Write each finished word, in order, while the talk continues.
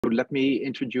Let me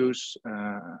introduce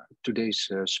today's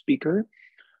speaker.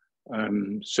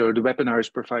 So the webinar is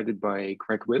provided by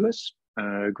Greg Willis.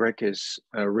 Greg is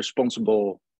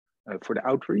responsible for the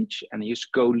outreach, and he is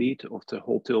co-lead of the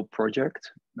Wholetail project,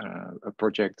 a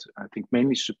project I think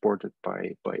mainly supported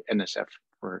by NSF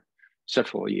for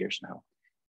several years now.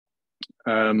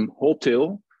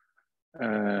 Wholetail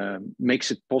makes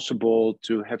it possible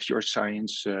to have your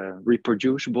science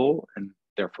reproducible and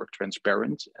therefore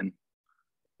transparent. And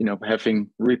having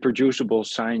reproducible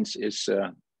science is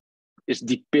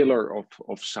the pillar of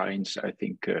science. I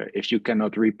think if you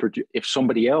cannot reproduce, if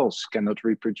somebody else cannot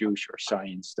reproduce your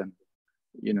science, then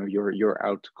your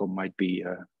outcome might be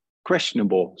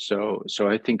questionable. So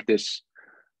I think this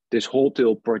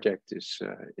Wholetail project is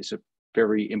a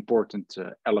very important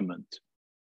element.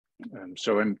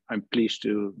 So I'm pleased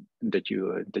that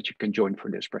you can join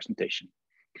for this presentation.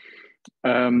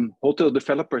 Wholetail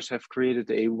developers have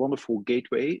created a wonderful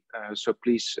gateway, so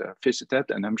please visit that,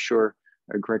 and I'm sure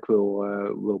Greg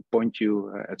will point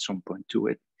you at some point to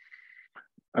it.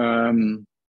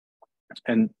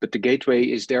 But the gateway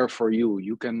is there for you.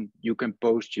 You can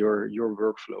post your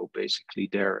workflow basically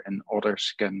there, and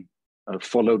others can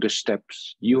follow the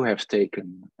steps you have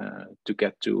taken to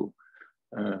get to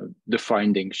the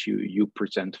findings you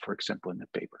present, for example, in the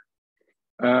paper.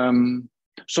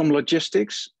 Some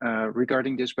logistics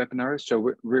regarding this webinar. So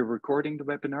we're recording the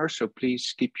webinar, so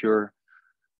please keep your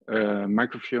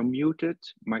microphone muted,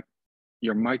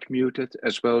 your mic muted,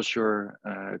 as well as your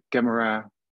camera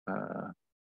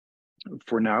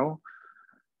for now.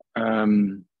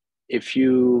 If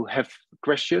you have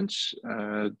questions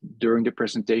during the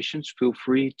presentations, feel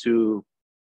free to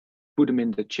put them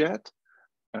in the chat.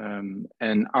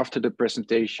 And after the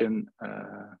presentation,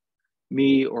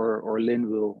 me or Lynn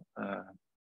will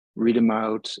read them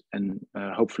out, and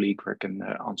hopefully Greg can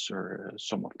answer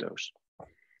some of those.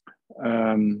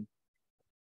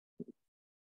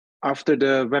 After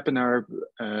the webinar,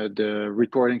 the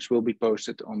recordings will be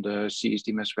posted on the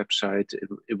CSDMS website.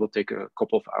 It will take a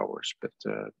couple of hours, but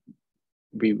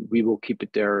we will keep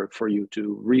it there for you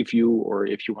to review, or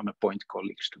if you want to point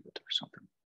colleagues to it or something.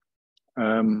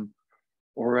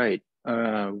 All right,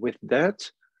 with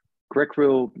that, Greg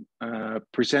will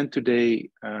present today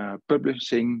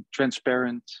publishing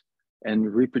transparent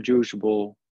and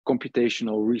reproducible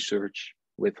computational research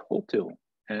with Wholetail.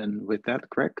 And with that,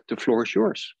 Greg, the floor is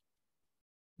yours.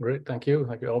 Great, thank you,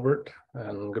 Albert.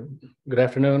 And good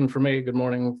afternoon for me. Good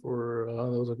morning for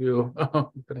those of you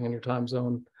depending on your time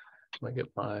zone. Let me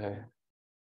get my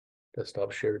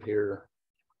desktop shared here.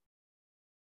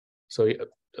 So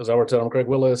as Albert said, I'm Greg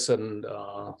Willis, and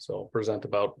so I'll present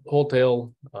about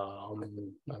Wholetail.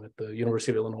 I'm at the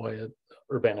University of Illinois at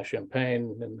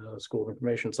Urbana-Champaign in the School of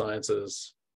Information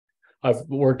Sciences. I've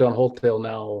worked on Wholetail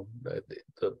now.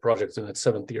 The project's in its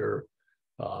 7th year.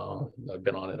 I've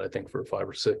been on it, I think, for 5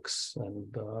 or 6,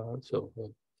 and so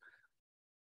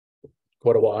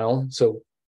quite a while. So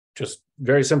just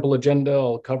very simple agenda.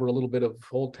 I'll cover a little bit of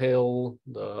Wholetail,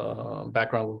 the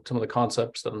background, some of the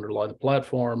concepts that underlie the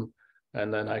platform,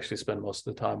 and then actually spend most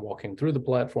of the time walking through the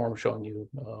platform, showing you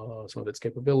some of its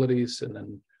capabilities, and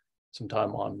then some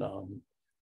time on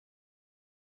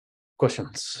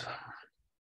questions.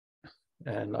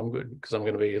 And I'm good because I'm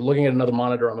going to be looking at another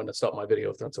monitor. I'm going to stop my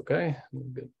video if that's okay.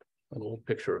 Get an old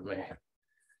picture of me.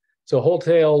 So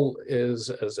Wholetail is,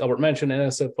 as Albert mentioned,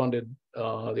 NSF funded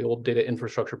the old Data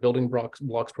Infrastructure Building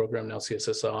Blocks program, now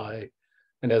CSSI.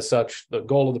 And as such, the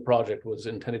goal of the project was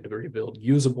intended to rebuild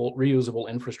reusable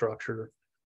infrastructure.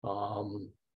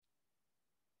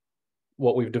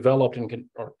 What we've developed and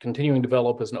are continuing to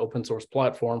develop is an open source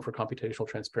platform for computational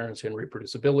transparency and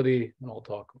reproducibility. And I'll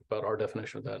talk about our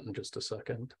definition of that in just a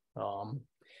second.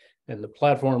 And the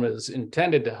platform is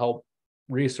intended to help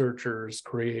researchers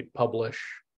create, publish,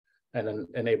 and then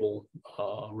enable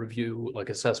review, like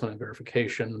assessment and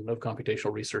verification of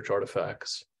computational research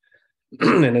artifacts.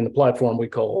 And in the platform, we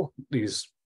call these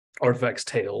artifacts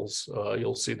tails.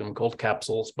 You'll see them called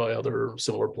capsules by other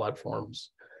similar platforms.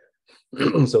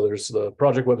 So there's the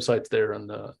project websites there and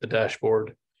the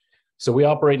dashboard. So we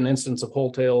operate an instance of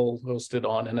Wholetail hosted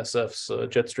on NSF's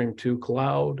Jetstream 2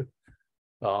 cloud.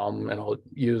 And I'll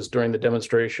use during the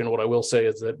demonstration. What I will say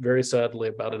is that very sadly,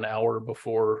 about an hour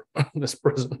before this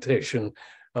presentation,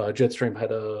 Jetstream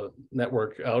had a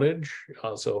network outage.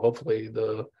 So hopefully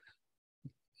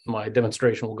my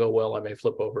demonstration will go well. I may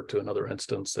flip over to another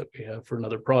instance that we have for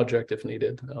another project if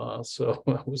needed. So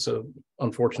it was an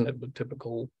unfortunate but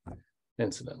typical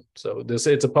incident. So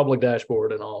it's a public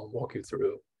dashboard, and I'll walk you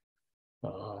through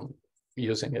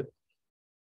using it.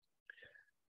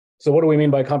 So what do we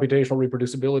mean by computational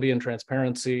reproducibility and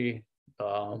transparency?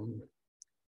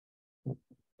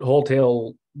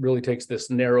 Wholetail really takes this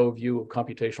narrow view of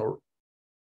computational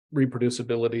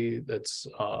reproducibility that's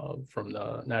from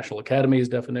the National Academy's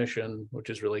definition, which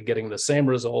is really getting the same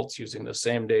results using the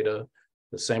same data,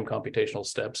 the same computational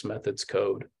steps, methods,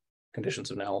 code,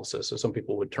 conditions of analysis. So some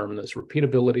people would term this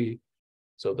repeatability.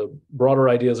 So the broader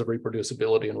ideas of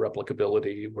reproducibility and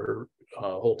replicability, where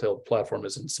Wholetail platform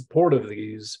is in support of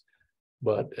these,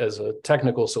 but as a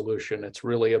technical solution, it's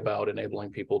really about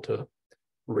enabling people to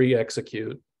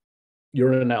re-execute a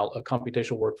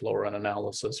computational workflow or an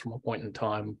analysis from a point in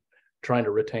time, trying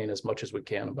to retain as much as we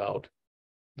can about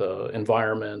the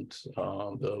environment,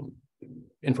 the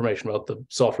information about the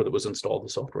software that was installed, the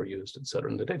software used, et cetera,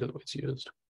 and the data that was used.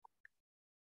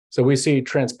 So we see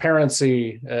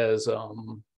transparency as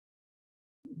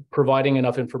providing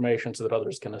enough information so that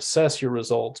others can assess your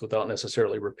results without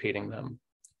necessarily repeating them.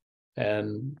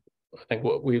 And I think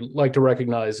what we like to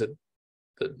recognize that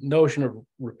the notion of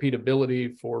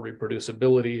repeatability for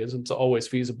reproducibility isn't always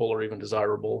feasible or even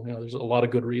desirable. There's a lot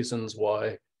of good reasons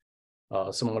why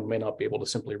someone may not be able to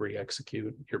simply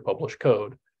re-execute your published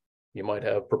code. You might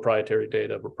have proprietary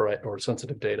data or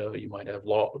sensitive data. You might have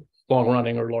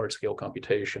long-running or large-scale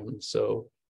computations. So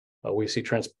we see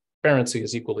transparency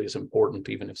as equally as important,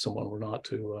 even if someone were not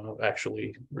to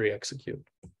actually re-execute.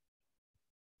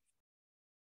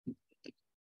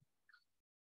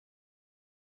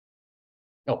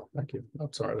 Oh, thank you.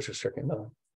 I'm sorry, I was just checking the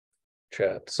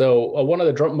chat. So one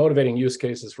of the motivating use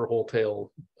cases for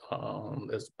Wholetail,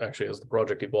 as the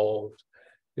project evolved,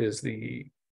 is the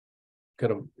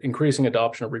kind of increasing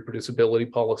adoption of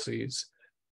reproducibility policies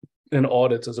and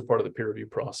audits as a part of the peer review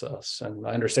process. And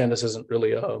I understand this isn't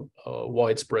really a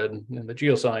widespread in the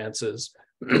geosciences,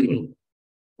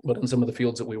 but in some of the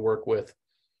fields that we work with,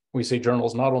 we see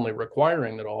journals not only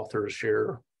requiring that authors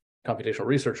share computational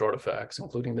research artifacts,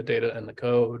 including the data and the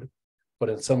code, but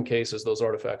in some cases, those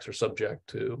artifacts are subject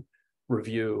to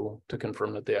review to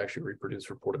confirm that they actually reproduce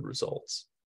reported results.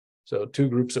 So two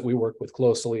groups that we work with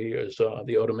closely is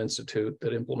the Odom Institute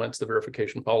that implements the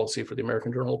verification policy for the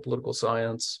American Journal of Political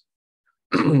Science,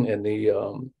 and the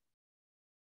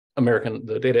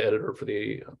data editor for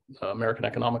the American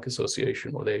Economic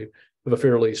Association, where they have a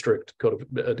fairly strict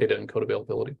data and code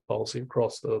availability policy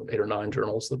across the 8 or 9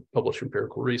 journals that publish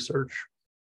empirical research.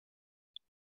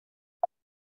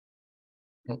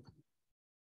 My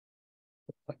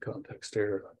context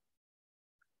here.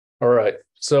 All right,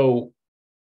 so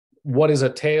what is a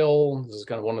tail? This is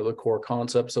kind of one of the core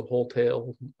concepts of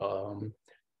Wholetail.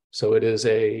 So it is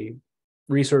a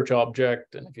research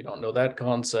object, and if you don't know that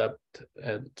concept,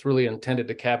 it's really intended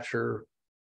to capture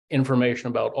information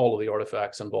about all of the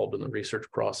artifacts involved in the research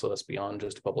process beyond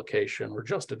just a publication or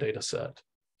just a data set.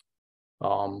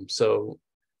 So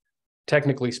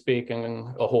technically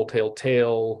speaking, a Wholetail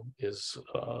tail is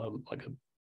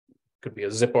could be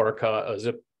a zip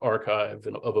archive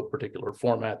of a particular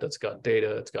format that's got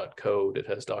data, it's got code, it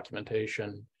has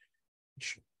documentation,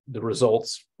 the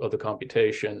results of the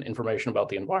computation, information about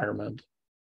the environment.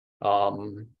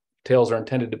 Tails are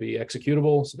intended to be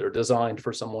executable, so they're designed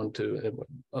for someone to,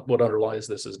 what underlies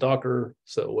this is Docker,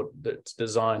 so it's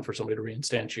designed for somebody to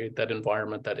reinstantiate that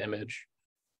environment, that image,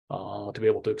 to be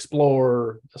able to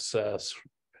explore, assess,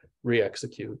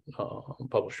 re-execute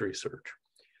published research.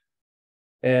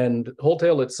 And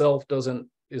Wholetail itself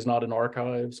is not an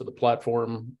archive, so the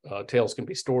platform tails can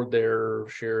be stored there,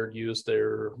 shared, used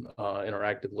there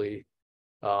interactively,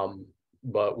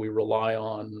 but we rely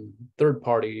on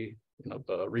third-party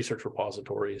research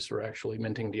repositories for actually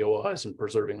minting DOIs and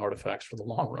preserving artifacts for the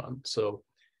long run. So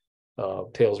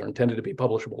tails are intended to be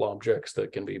publishable objects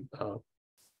that can be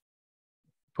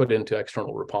put into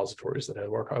external repositories that have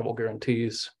archival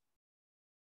guarantees.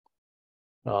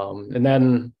 And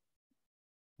then,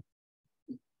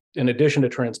 in addition to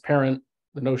transparent,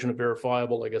 the notion of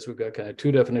verifiable, I guess we've got kind of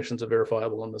 2 definitions of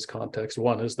verifiable in this context.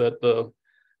 One is that the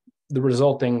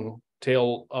resulting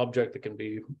tail object that can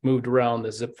be moved around,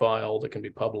 the zip file that can be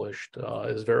published,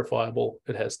 is verifiable.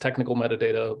 It has technical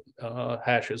metadata,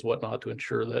 hashes, whatnot, to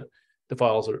ensure that the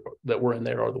files that were in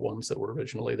there are the ones that were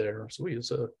originally there. So we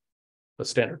use a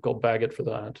standard called Bagot for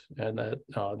that, and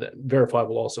that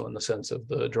verifiable also in the sense of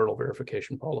the journal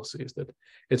verification policies, that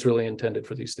it's really intended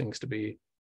for these things to be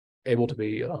able to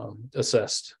be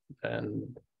assessed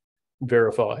and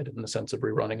verified in the sense of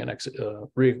rerunning and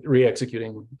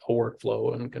re-executing a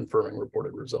workflow and confirming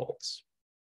reported results.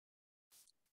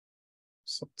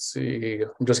 So let's see,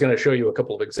 I'm just going to show you a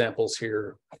couple of examples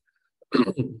here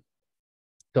to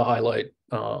highlight.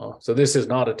 So this is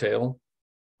not a tail.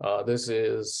 This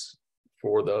is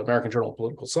for the American Journal of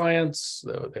Political Science.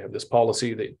 They have this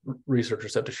policy that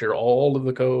researchers have to share all of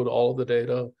the code, all of the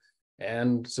data,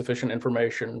 and sufficient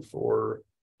information for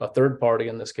a third party,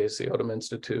 in this case, the Odum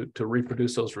Institute, to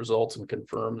reproduce those results and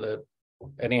confirm that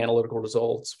any analytical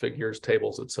results, figures,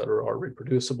 tables, et cetera, are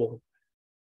reproducible.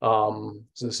 So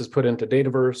this is put into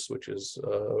Dataverse, which is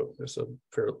a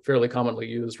fairly commonly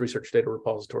used research data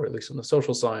repository, at least in the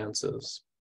social sciences,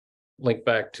 linked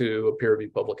back to a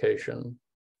peer-reviewed publication.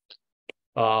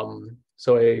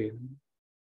 So a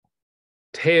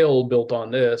tail built on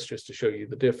this, just to show you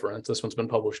the difference, this one's been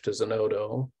published to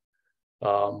Zenodo,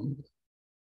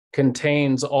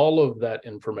 contains all of that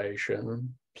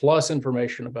information, plus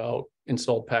information about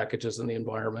installed packages in the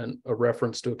environment, a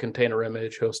reference to a container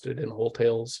image hosted in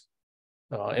Wholetail's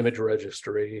image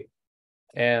registry.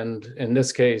 And in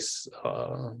this case,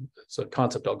 it's a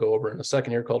concept I'll go over in a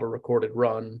second here called a recorded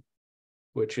run,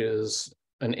 which is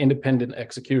an independent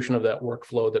execution of that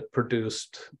workflow that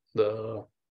produced the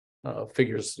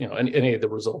figures, any of the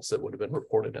results that would have been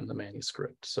reported in the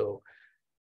manuscript. So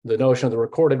the notion of the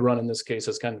recorded run in this case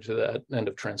is kind of to that end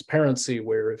of transparency,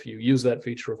 where if you use that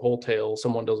feature of Wholetail,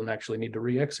 someone doesn't actually need to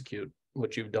re-execute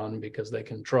what you've done because they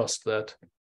can trust that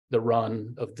the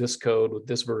run of this code with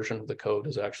this version of the code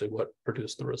is actually what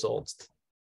produced the results.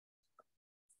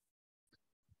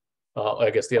 I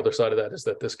guess the other side of that is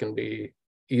that this can be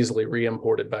easily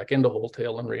re-imported back into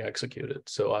Wholetail and re-executed.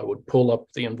 So I would pull up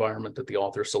the environment that the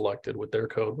author selected with their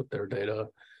code, with their data,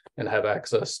 and have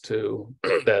access to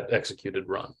that executed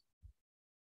run.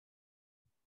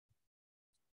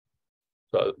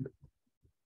 So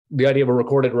the idea of a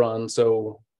recorded run,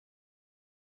 so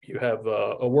you have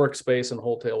a workspace in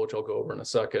Wholetail, which I'll go over in a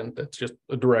second. That's just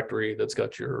a directory that's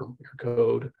got your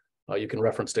code. You can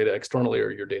reference data externally,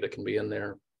 or your data can be in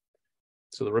there.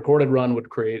 So the recorded run would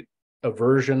create a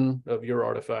version of your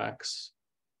artifacts,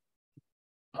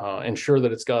 ensure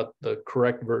that it's got the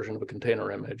correct version of a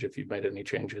container image if you've made any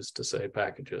changes to, say,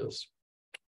 packages,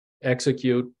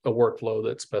 execute a workflow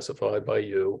that's specified by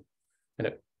you, and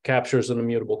it captures an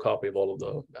immutable copy of all of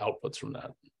the outputs from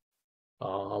that.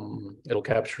 It'll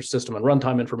capture system and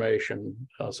runtime information,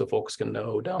 so folks can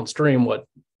know downstream what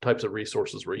types of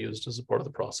resources were used as a part of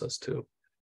the process too,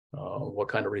 what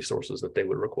kind of resources that they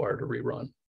would require to rerun.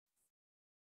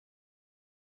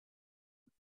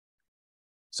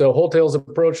 So Wholetail's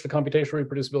approach to computational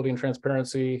reproducibility and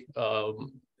transparency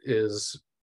is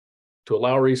to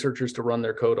allow researchers to run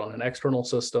their code on an external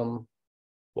system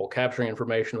while capturing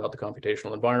information about the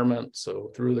computational environment.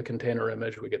 So through the container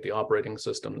image, we get the operating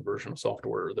system, the version of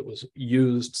software that was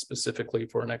used specifically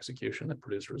for an execution that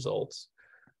produced results,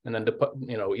 and then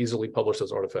to easily publish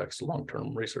those artifacts to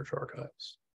long-term research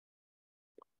archives.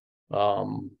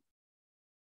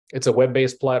 It's a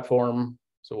web-based platform.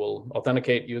 So we'll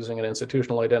authenticate using an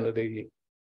institutional identity,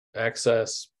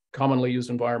 access commonly used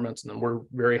environments, and then we're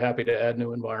very happy to add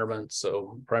new environments.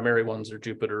 So primary ones are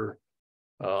Jupyter,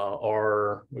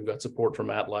 R, we've got support for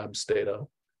MATLAB, Stata,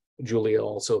 Julia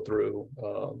also through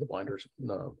the binders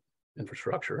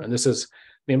infrastructure. And this is,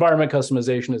 the environment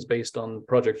customization is based on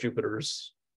Project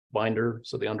Jupyter's binder.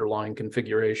 So the underlying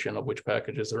configuration of which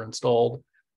packages are installed.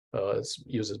 It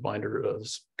uses binder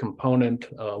as component.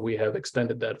 We have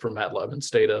extended that for MATLAB and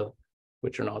Stata,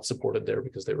 which are not supported there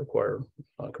because they require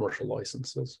commercial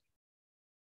licenses.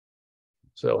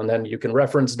 So, and then you can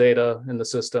reference data in the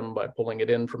system by pulling it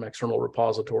in from external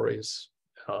repositories,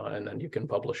 and then you can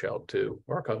publish out to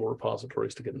archival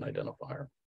repositories to get an identifier.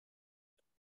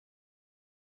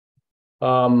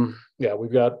 Yeah,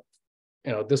 we've got,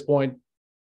 at this point,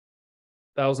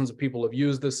 thousands of people have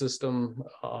used this system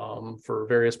for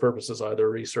various purposes, either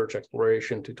research,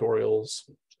 exploration, tutorials,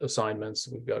 assignments.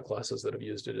 We've got classes that have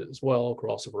used it as well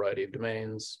across a variety of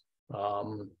domains.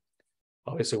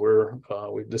 Obviously,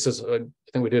 I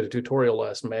think we did a tutorial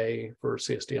last May for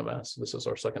CSDMS. This is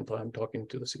our second time talking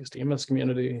to the CSDMS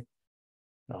community.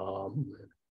 All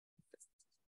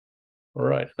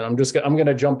right, and I'm going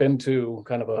to jump into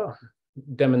kind of a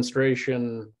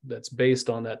demonstration that's based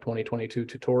on that 2022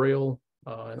 tutorial.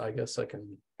 And I guess I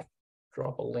can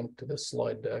drop a link to this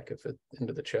slide deck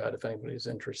into the chat if anybody's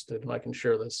interested, and I can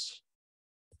share this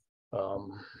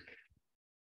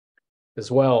as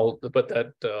well. But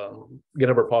that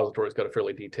GitHub repository's got a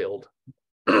fairly detailed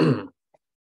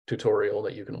tutorial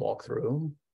that you can walk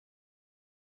through.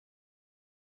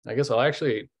 I guess I'll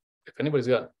actually, if anybody's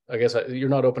got, I guess you're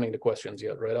not opening to questions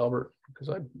yet, right, Albert? Because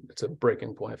it's a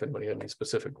breaking point if anybody had any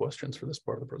specific questions for this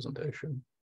part of the presentation.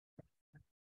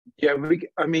 Yeah,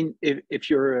 I mean, if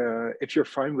you're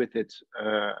fine with it,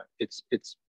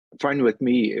 it's fine with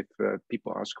me if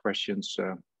people ask questions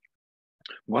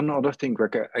One other thing,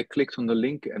 Greg, I clicked on the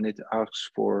link and it asks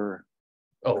for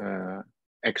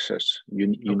access. You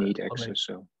need access.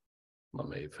 So let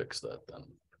me fix that then.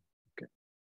 Okay.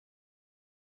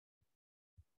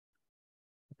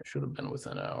 It should have been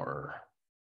within our.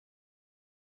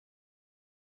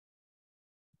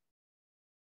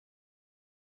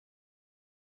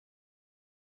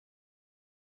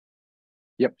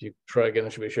 Yep. If you try again,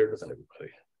 it should be shared with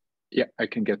everybody. Yeah, I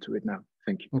can get to it now.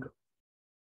 Thank you. Okay.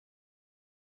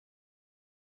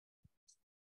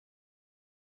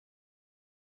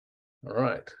 All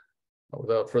right.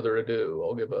 Without further ado,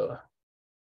 I'll give a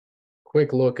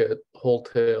quick look at the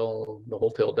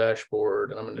Wholetail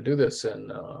dashboard, and I'm going to do this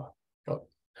in.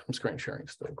 I'm screen sharing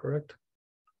still, correct?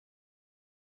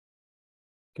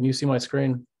 Can you see my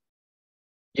screen?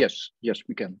 Yes,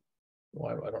 we can.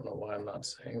 Why? I don't know why I'm not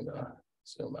seeing the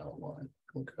zoom out line.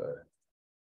 Okay.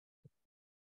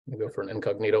 Let me go for an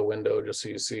incognito window just so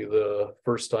you see the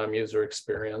first time user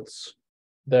experience.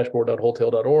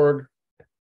 Dashboard.wholetail.org.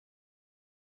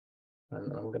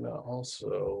 And I'm going to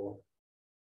also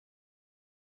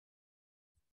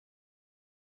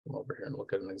come over here and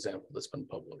look at an example that's been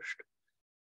published.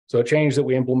 So a change that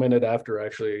we implemented after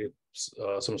actually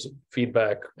some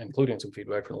feedback, including some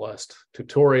feedback from the last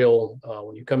tutorial.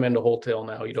 When you come into Wholetail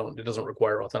now, it doesn't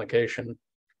require authentication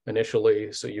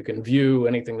initially, so you can view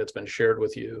anything that's been shared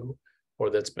with you or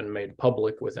that's been made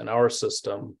public within our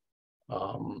system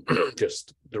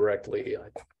just directly. I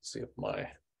can see if I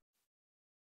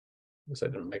guess I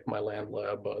didn't make my land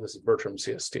lab. This is Bertram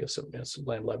CSTS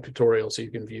land lab tutorial, so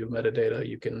you can view metadata,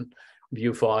 you can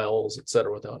view files,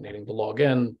 etc., without needing to log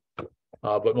in.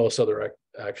 But most other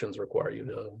actions require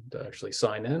you to actually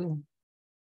sign in.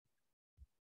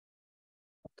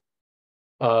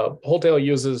 Wholetail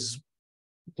uses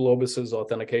Globus's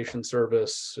authentication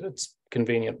service. It's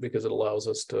convenient because it allows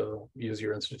us to use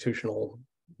your institutional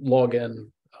login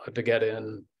to get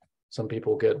in. Some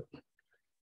people get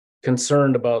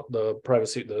concerned about the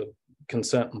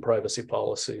consent and privacy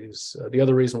policies. The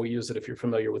other reason we use it, if you're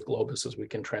familiar with Globus, is we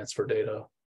can transfer data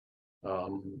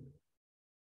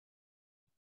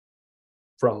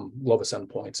from Globus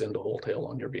endpoints into Wholetail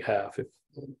on your behalf if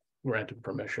granted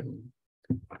permission.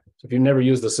 So if you've never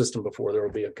used the system before, there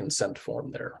will be a consent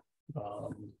form there.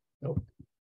 Nope.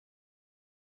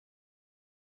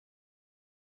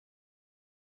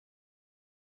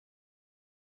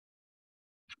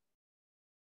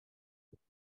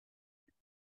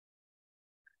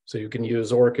 So you can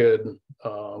use Orchid,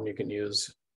 you can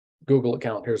use Google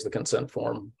account. Here's the consent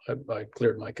form. I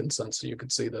cleared my consent so you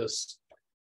could see this.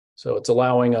 So it's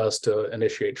allowing us to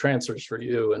initiate transfers for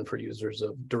you and for users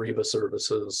of Deriva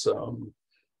services,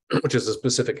 which is a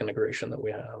specific integration that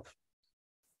we have.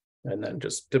 And then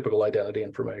just typical identity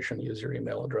information, use your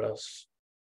email address,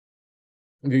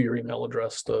 view your email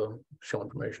address to show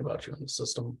information about you in the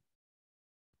system.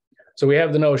 So we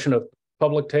have the notion of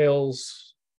public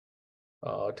tails,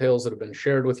 tails that have been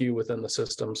shared with you within the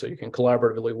system, so you can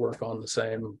collaboratively work on the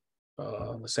same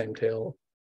tail.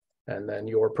 And then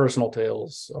your personal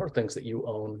tails are things that you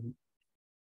own.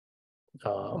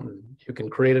 You can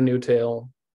create a new tail,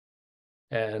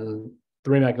 and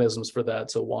 3 mechanisms for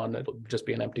that. So one, it'll just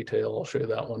be an empty tail. I'll show you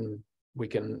that one. We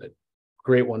can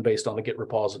create one based on the Git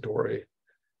repository.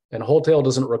 And Wholetail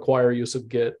doesn't require use of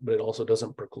Git, but it also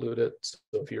doesn't preclude it.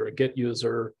 So if you're a Git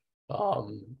user,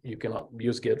 you can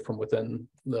use Git from within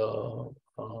the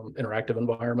interactive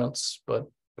environments. But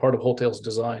part of Wholetail's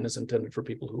design is intended for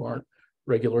people who aren't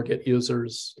regular Git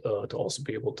users to also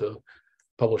be able to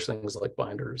publish things like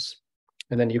binders.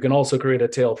 And then you can also create a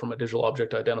tail from a digital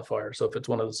object identifier. So if it's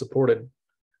one of the supported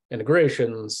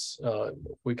integrations,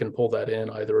 we can pull that in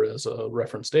either as a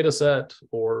reference data set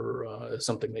or as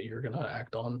something that you're going to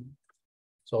act on.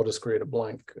 So I'll just create a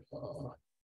blank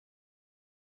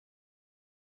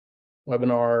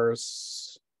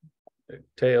webinars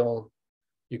tail.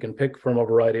 You can pick from a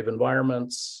variety of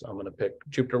environments. I'm going to pick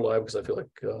Jupyter Lab because I feel like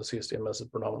CSTMS is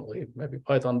predominantly maybe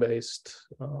Python-based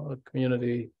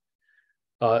community.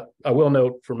 I will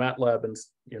note for MATLAB, and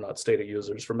you're not Stata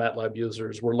users, for MATLAB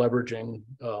users, we're leveraging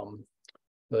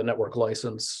the network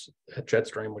license at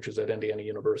Jetstream, which is at Indiana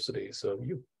University. So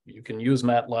you can use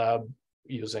MATLAB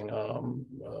using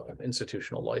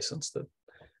institutional license,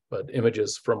 but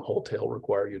images from Wholetail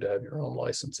require you to have your own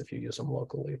license if you use them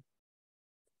locally.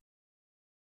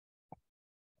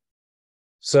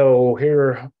 So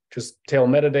here, just tail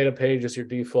metadata page is your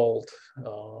default,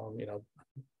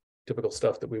 typical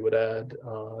stuff that we would add.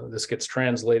 This gets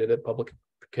translated at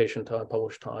publication time,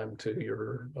 publish time to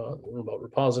your remote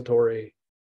repository.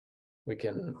 We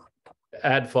can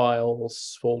add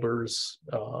files, folders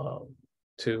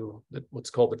to what's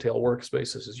called the tail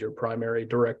workspace. This is your primary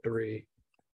directory.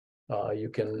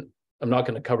 I'm not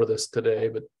going to cover this today,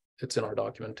 but it's in our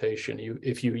documentation.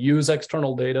 If you use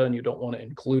external data and you don't want to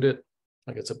include it,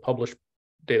 like it's a published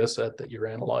data set that you're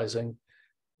analyzing,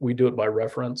 we do it by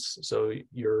reference. So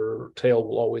your tail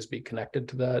will always be connected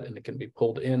to that and it can be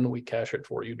pulled in. We cache it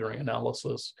for you during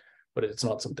analysis, but it's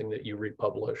not something that you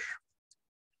republish.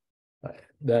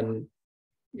 Then,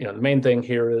 the main thing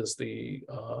here is the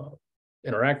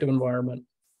interactive environment.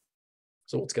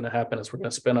 So what's going to happen is we're going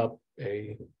to spin up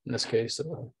in this case, a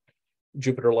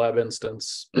Jupyter Lab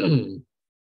instance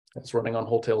that's running on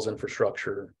Wholetail's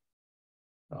infrastructure,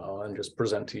 and just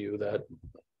present to you that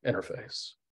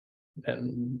interface.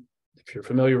 And if you're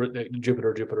familiar with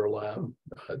Jupyter Lab,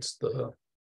 it's the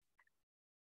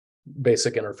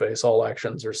basic interface. All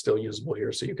actions are still usable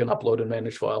here, so you can upload and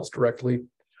manage files directly.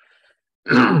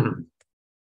 I'm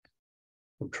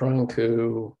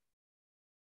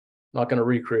not going to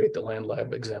recreate the land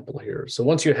lab example here. So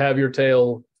once you have your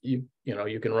tail, you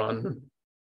can run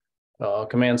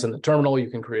commands in the terminal. You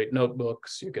can create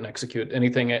notebooks. You can execute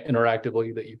anything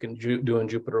interactively that you can do in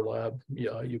Jupyter Lab.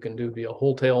 You can do via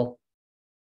Wholetail.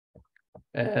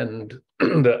 And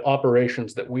the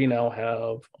operations that we now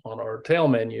have on our tail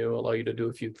menu allow you to do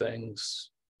a few things.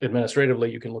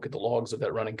 Administratively, you can look at the logs of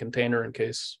that running container in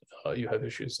case you have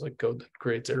issues like code that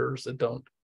creates errors that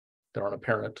aren't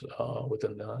apparent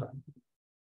within the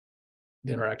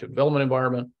interactive development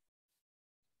environment.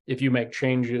 If you make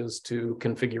changes to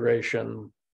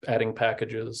configuration, adding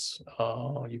packages,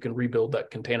 you can rebuild that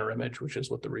container image, which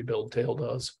is what the rebuild tail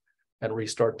does, and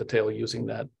restart the tail using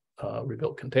that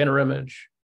rebuilt container image.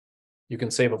 You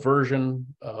can save a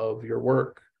version of your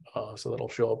work, so that'll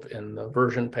show up in the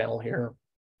version panel here.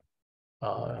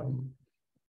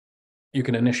 You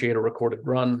can initiate a recorded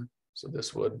run. So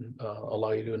this would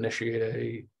allow you to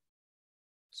initiate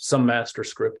some master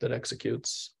script that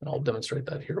executes. And I'll demonstrate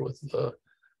that here with the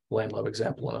land lab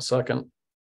example in a second.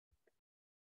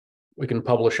 We can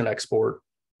publish and export.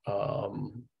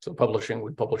 So publishing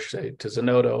would publish, say, to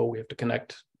Zenodo. We have to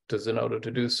connect to Zenodo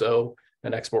to do so.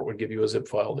 And export would give you a zip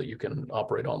file that you can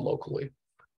operate on locally.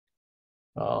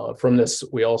 From this,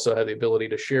 we also have the ability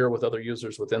to share with other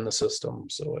users within the system.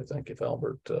 So I think if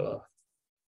Albert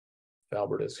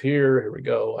is here we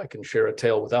go. I can share a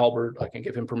tail with Albert. I can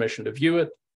give him permission to view it,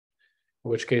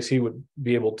 in which case he would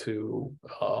be able to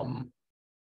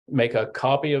make a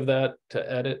copy of that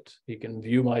to edit. He can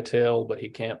view my tail, but he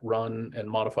can't run and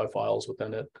modify files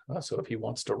within it. So if he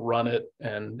wants to run it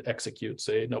and execute,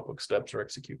 say, notebook steps or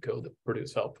execute code that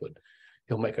produce output,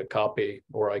 he'll make a copy,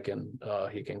 or he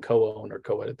can co-own or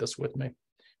co-edit this with me.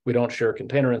 We don't share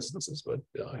container instances, but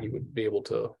he would be able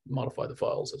to modify the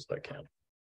files as I can.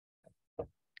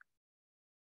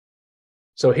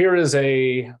 So here is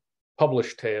a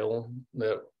published tail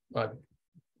that I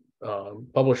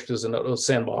published as a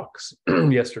sandbox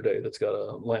yesterday that's got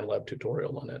a land lab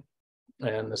tutorial in it.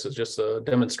 And this is just a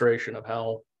demonstration of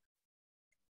how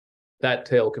that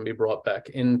tail can be brought back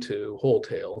into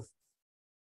Wholetail.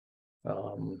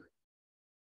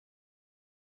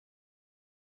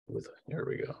 Here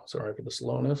we go. Sorry for the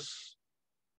slowness.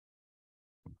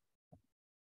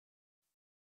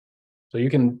 So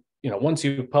you can, once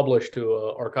you publish to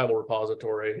an archival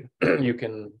repository, you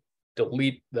can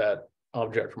delete that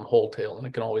object from Wholetail, and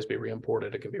it can always be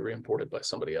re-imported. It can be re-imported by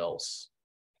somebody else.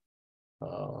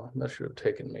 That should have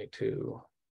taken me into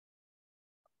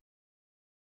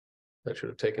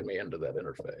that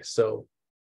interface.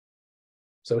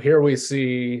 So here we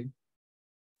see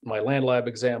my land lab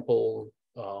example.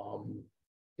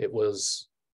 It was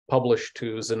published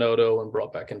to Zenodo and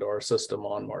brought back into our system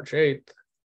on March 8th.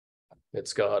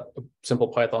 It's got a simple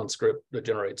Python script that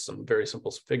generates some very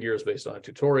simple figures based on a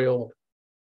tutorial.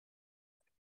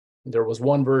 There was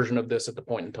one version of this at the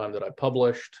point in time that I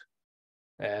published,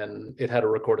 and it had a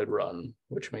recorded run,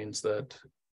 which means that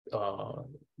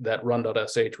that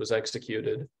run.sh was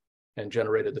executed and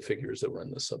generated the figures that were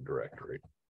in the subdirectory.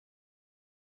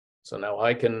 So now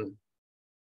I can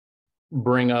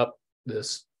bring up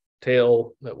this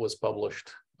tail that was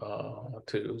published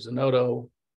to Zenodo.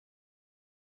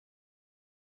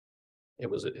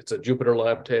 It's a Jupyter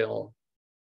Lab tail.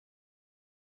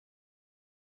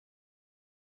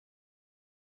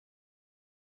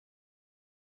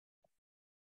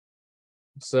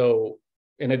 So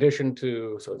in addition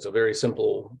to, so it's a very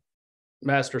simple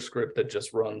master script that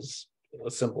just runs a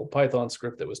simple Python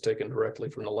script that was taken directly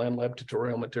from the land lab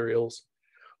tutorial materials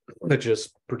that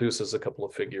just produces a couple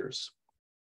of figures.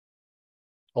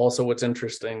 Also, what's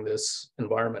interesting, this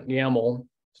environment YAML.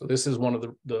 So this is one of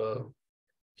the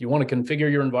you want to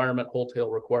configure your environment, Wholetail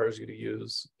requires you to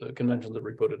use the conventions of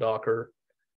repo to Docker.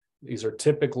 These are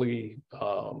typically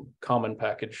common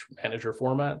package manager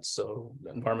formats, so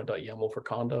environment.yaml for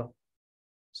conda.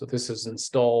 So this has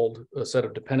installed a set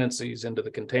of dependencies into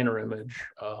the container image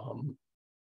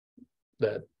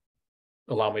that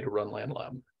allow me to run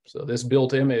LandLab. So this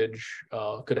built image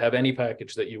could have any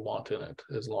package that you want in it,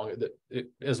 as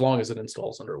long as it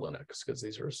installs under Linux, because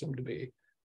these are assumed to be,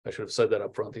 I should have said that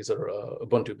up front, these are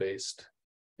Ubuntu-based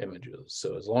images.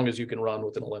 So as long as you can run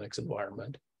within a Linux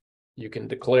environment, you can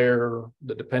declare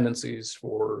the dependencies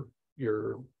for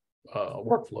your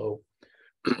workflow.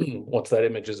 Once that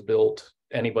image is built,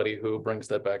 anybody who brings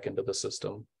that back into the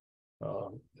system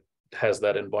has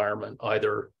that environment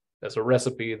either as a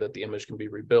recipe that the image can be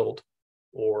rebuilt,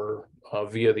 or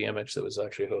via the image that was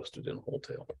actually hosted in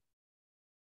Wholetail.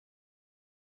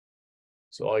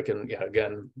 So I can,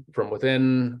 again, from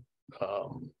within,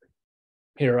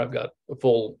 here I've got a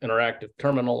full interactive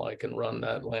terminal. I can run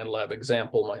that LandLab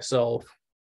example myself.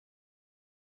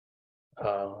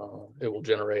 It will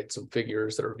generate some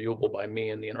figures that are viewable by me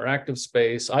in the interactive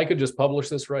space. I could just publish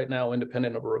this right now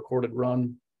independent of a recorded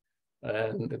run.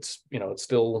 And it's, it's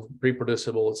still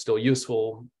reproducible, it's still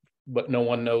useful, but no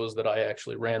one knows that I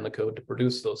actually ran the code to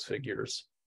produce those figures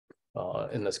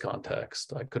in this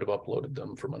context. I could have uploaded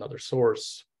them from another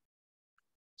source.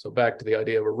 So back to the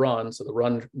idea of a run. So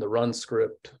the run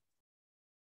script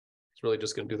is really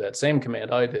just going to do that same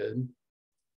command I did.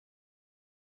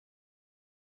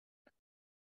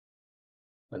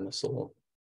 And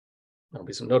there'll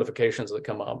be some notifications that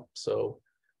come up. So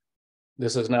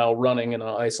this is now running in an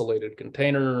isolated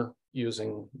container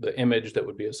using the image that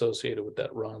would be associated with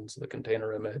that run, so the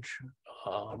container image.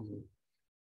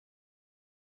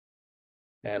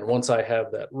 And once I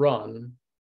have that run,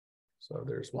 so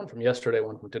there's one from yesterday,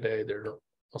 one from today, they're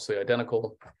mostly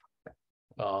identical.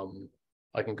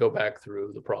 I can go back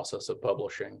through the process of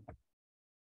publishing.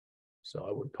 So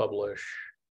I would publish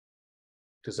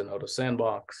to Zenodo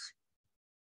Sandbox,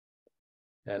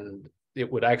 and it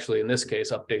would actually, in this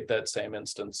case, update that same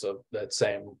instance of that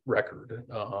same record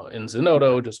in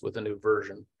Zenodo, just with a new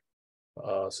version,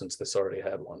 since this already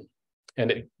had one.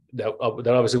 And that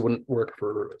obviously wouldn't work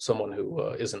for someone who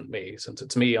isn't me. Since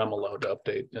it's me, I'm allowed to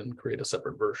update and create a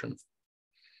separate version.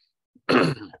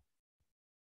 I'm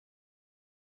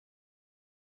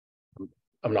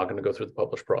not going to go through the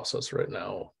publish process right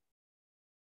now.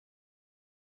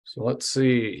 So let's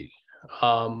see.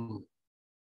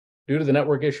 Due to the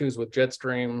network issues with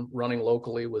Jetstream, running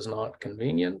locally was not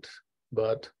convenient,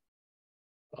 but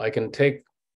I can take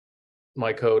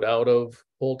my code out of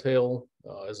Wholetail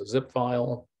as a zip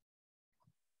file.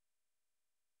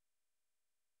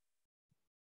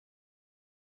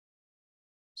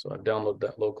 So I've downloaded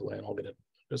that locally, and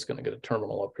just going to get a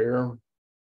terminal up here.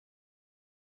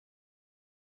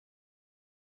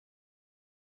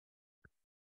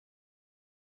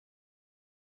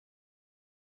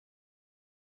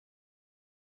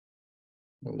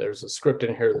 And there's a script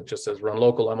in here that just says run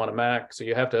local. I'm on a Mac, so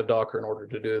you have to have Docker in order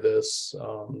to do this.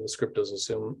 The script does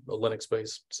assume a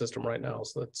Linux-based system right now,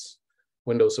 so that's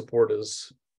Windows support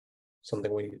is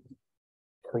something we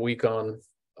are weak on.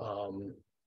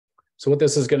 So what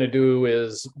this is going to do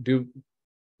is do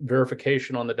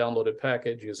verification on the downloaded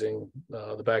package using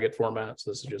the Baggett format. So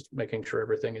this is just making sure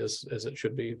everything is as it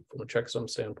should be from a checksum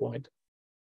standpoint.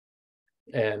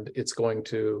 And it's going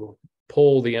to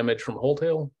pull the image from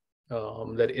Wholetail.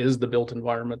 That is the built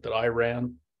environment that I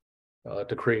ran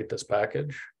to create this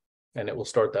package, and it will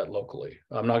start that locally.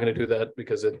 I'm not going to do that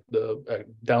because the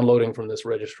downloading from this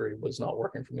registry was not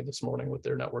working for me this morning with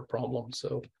their network problem.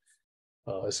 So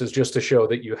this is just to show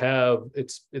that you have,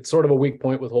 it's sort of a weak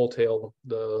point with Wholetail.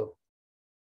 The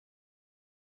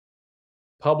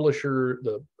publisher,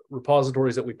 the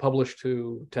repositories that we publish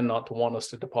to tend not to want us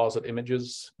to deposit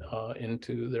images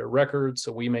into their records,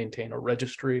 so we maintain a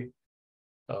registry.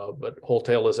 But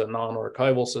Wholetail is a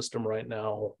non-archival system right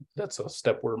now. That's a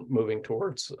step we're moving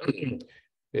towards,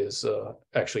 is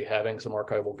actually having some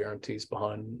archival guarantees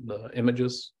behind the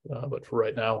images. But for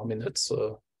right now, I mean, it's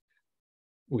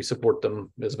we support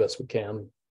them as best we can,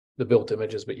 the built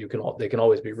images, but they can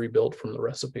always be rebuilt from the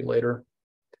recipe later.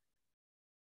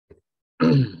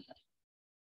 Let's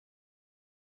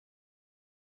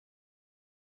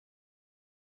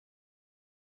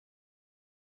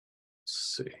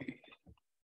see.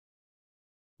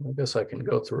 I guess I can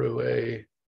go through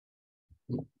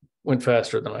went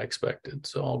faster than I expected.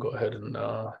 So I'll go ahead and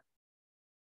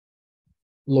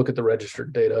look at the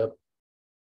registered data,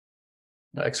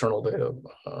 external data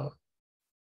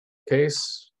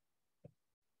case.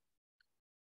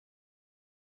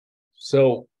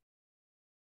 So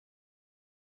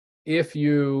if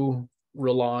you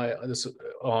rely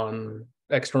on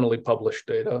externally published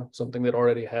data, something that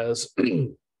already has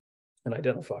an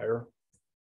identifier.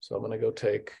 So I'm going to go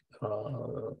take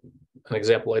an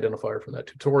example identifier from that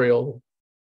tutorial.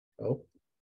 Oh.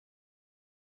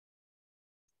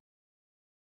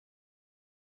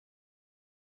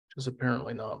 Which is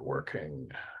apparently not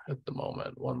working at the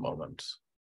moment. One moment.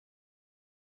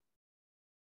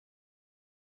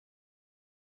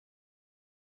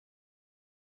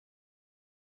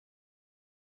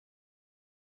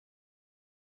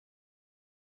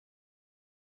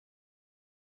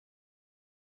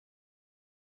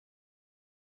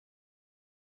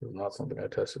 It's not something I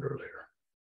tested earlier.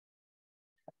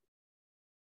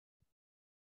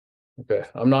 Okay,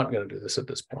 I'm not going to do this at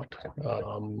this point.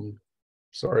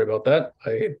 Sorry about that.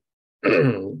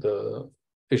 The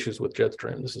issues with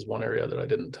Jetstream. This is one area that I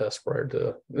didn't test prior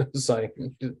to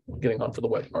getting on for the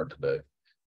webinar today.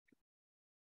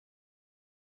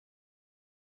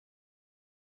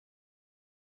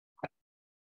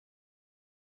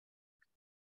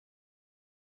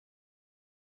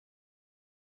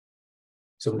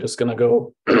 So I'm just going to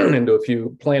go into a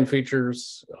few plan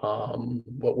features.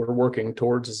 What we're working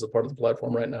towards is a part of the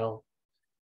platform right now.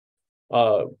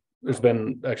 There's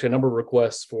been actually a number of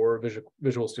requests for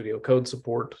Visual Studio Code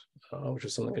support, which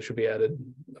is something that should be added.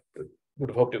 I would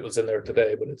have hoped it was in there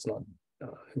today, but it's not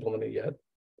implemented yet.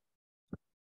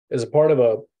 As a part of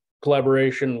a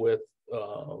collaboration with,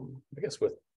 I guess,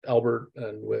 with Albert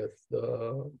and with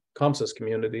the ComSys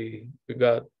community, we've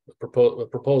got a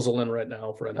proposal in right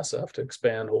now for NSF to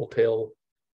expand Wholetail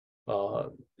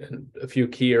in a few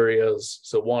key areas.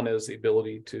 So one is the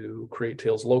ability to create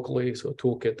tails locally, so a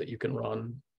toolkit that you can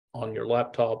run on your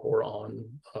laptop or on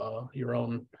your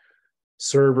own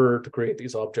server to create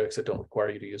these objects that don't require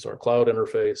you to use our cloud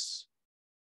interface.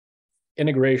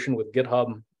 Integration with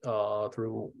GitHub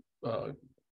through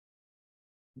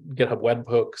GitHub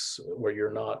webhooks, where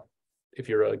you're not, if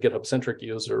you're a GitHub-centric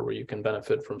user, where you can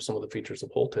benefit from some of the features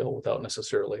of Wholetail without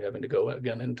necessarily having to go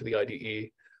again into the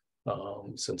IDE,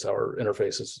 since our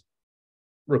interface is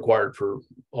required for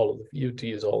all of you to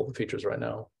use all of the features right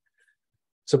now.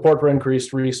 Support for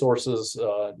increased resources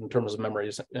in terms of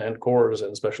memories and cores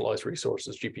and specialized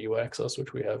resources, GPU access,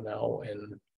 which we have now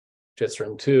in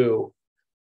Jetstream 2,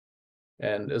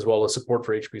 and as well as support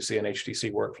for HPC and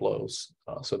HTC workflows.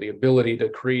 So the ability to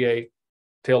create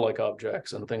tail-like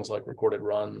objects and things like recorded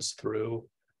runs through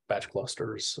batch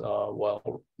clusters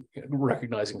while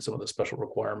recognizing some of the special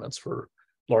requirements for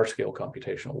large-scale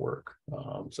computational work.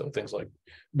 So things like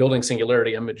building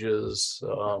singularity images,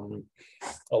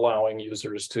 allowing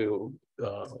users to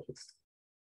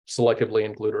selectively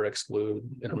include or exclude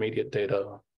intermediate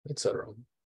data, etc.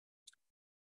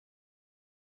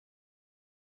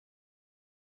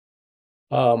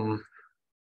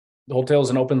 Wholetail is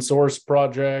an open source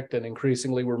project, and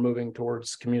increasingly we're moving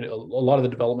towards community. A lot of the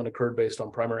development occurred based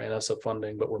on primary NSF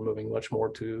funding, but we're moving much more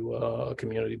to a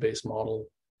community-based model.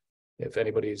 If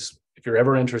you're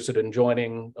ever interested in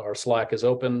joining, our Slack is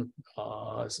open.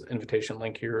 It's an invitation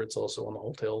link here. It's also on the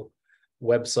Wholetail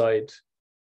website.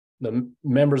 The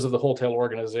members of the Wholetail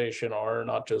organization are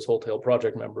not just Wholetail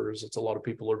project members. It's a lot of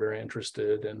people who are very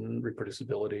interested in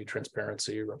reproducibility,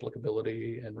 transparency,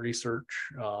 replicability, and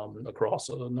research across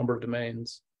a number of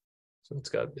domains. So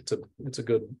it's a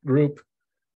good group.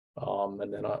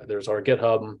 And then there's our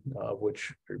GitHub,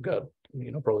 which we've got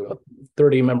probably about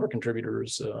 30 member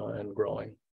contributors and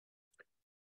growing.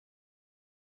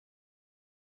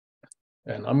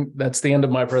 And that's the end of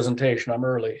my presentation. I'm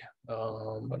early,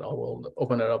 but I will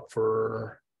open it up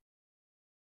for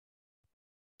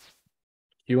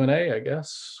Q&A, I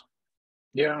guess.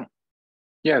 Yeah.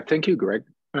 Thank you, Greg.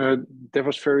 That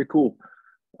was very cool.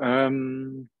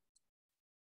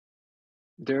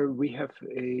 There we have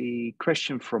a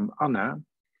question from Anna,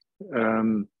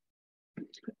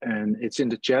 and it's in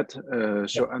the chat.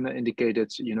 So Anna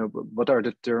indicated, what are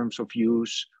the terms of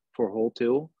use for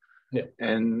Wholetail? Yeah.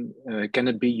 And can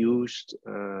it be used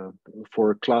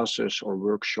for classes or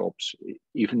workshops,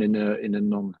 even in a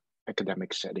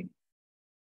non-academic setting?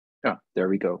 Yeah, there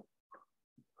we go.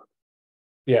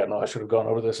 Yeah, no, I should have gone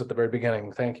over this at the very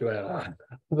beginning. Thank you, Anna.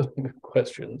 Good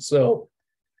question. So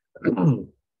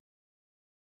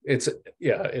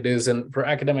it is for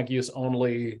academic use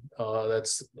only.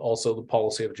 That's also the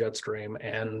policy of Jetstream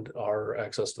and our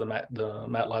access to the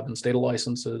MATLAB and Stata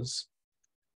licenses.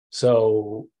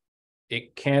 So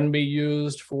it can be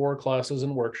used for classes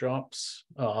and workshops.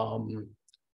 And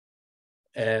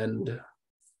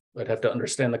I'd have to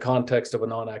understand the context of a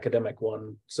non-academic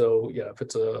one. So yeah, if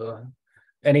it's a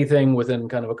anything within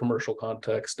kind of a commercial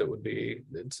context,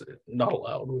 it's not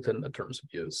allowed within the terms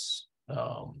of use.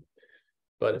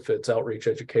 But if it's outreach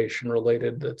education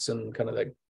related, that's in kind of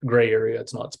that gray area.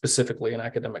 It's not specifically an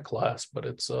academic class, but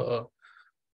it's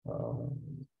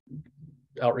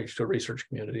outreach to a research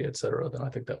community, et cetera, then I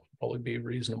think that would probably be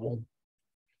reasonable.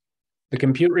 The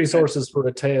compute resources for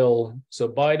a tail. So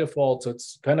by default, so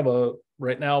it's kind of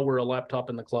right now we're a laptop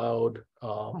in the cloud.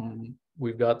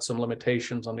 We've got some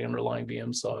limitations on the underlying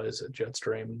VM size at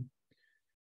Jetstream.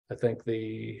 I think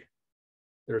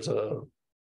there's a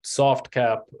soft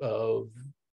cap of,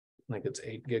 I think it's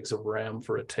 8 gigs of RAM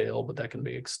for a tail, but that can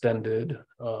be extended.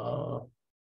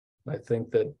 I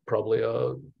think that probably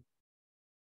if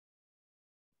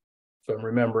I'm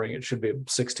remembering, it should be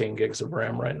 16 gigs of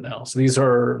RAM right now. So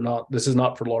this is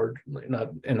not for large,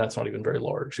 and that's not even very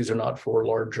large. These are not for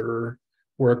larger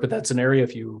work, but that's an area,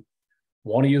 if you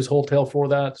want to use Wholetail for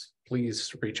that,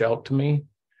 please reach out to me,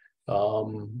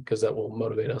 because that will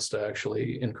motivate us to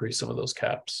actually increase some of those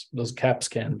caps. Those caps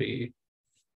can be,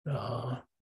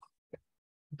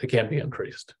 they can be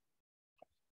increased.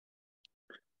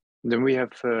 Then we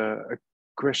have a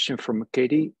question from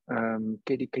Katie.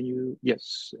 Katie, can you?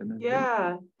 Yes.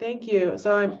 Yeah, thank you.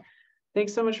 So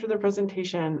thanks so much for the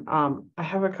presentation. I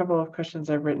have a couple of questions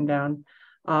I've written down.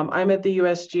 I'm at the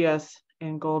USGS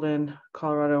in Golden,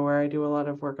 Colorado, where I do a lot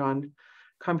of work on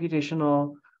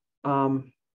computational work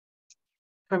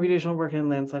in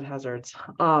landslide hazards.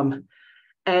 And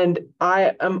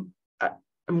I'm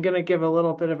going to give a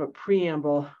little bit of a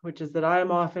preamble, which is that I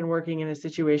am often working in a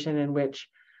situation in which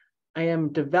I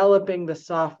am developing the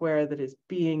software that is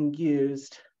being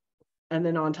used. And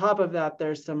then on top of that,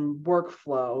 there's some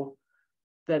workflow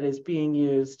that is being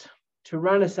used to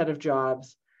run a set of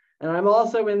jobs. And I'm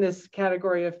also in this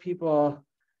category of people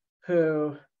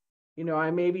who, I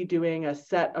may be doing a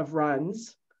set of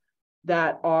runs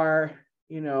that are,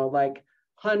 like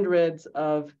hundreds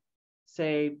of,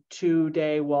 say,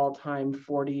 2-day wall time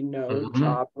 40 node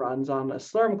job runs on a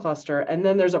Slurm cluster. And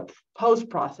then there's a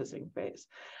post-processing phase.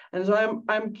 And so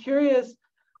I'm curious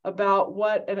about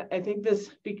and I think this,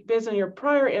 based on your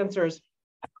prior answers,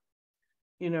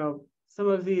 some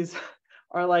of these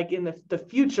are like in the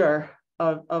future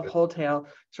of Wholetail,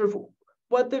 sort of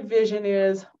what the vision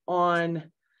is on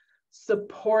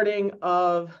supporting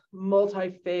of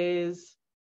multi-phase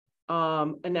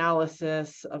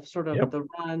analysis of sort of the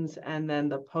runs and then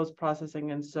the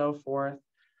post-processing and so forth,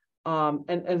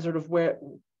 and sort of what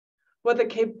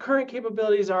the current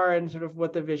capabilities are and sort of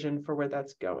what the vision for where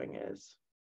that's going is.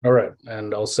 All right,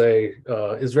 and I'll say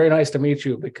it's very nice to meet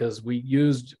you, because we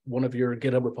used one of your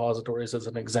GitHub repositories as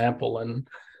an example in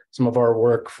some of our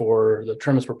work for the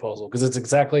TRIMS proposal, because it's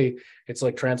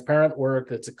like transparent work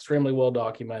that's extremely well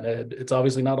documented. It's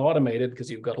obviously not automated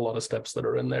because you've got a lot of steps that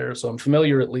are in there. So I'm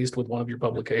familiar at least with one of your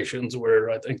publications where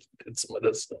I think you did some of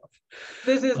this stuff.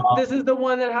 This is the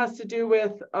one that has to do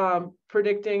with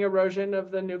predicting erosion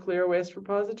of the nuclear waste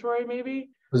repository, maybe?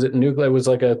 Was it nuclear? It was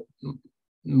like a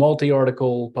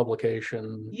multi-article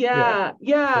publication. Yeah.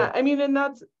 I mean, and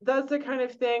that's the kind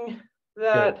of thing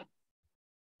that,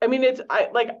 I mean, I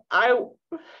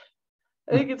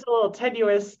think it's a little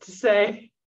tenuous to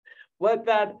say what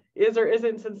that is or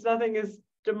isn't, since nothing is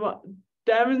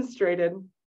demonstrated.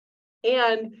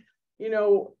 And,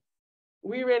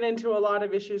 we ran into a lot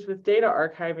of issues with data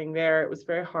archiving there. It was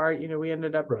very hard. We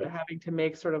ended up having to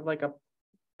make sort of like a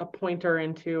pointer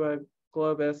into a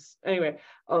globus. Anyway,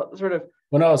 sort of.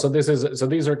 Well, no, so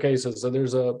these are cases. So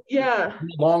there's a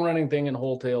long running thing in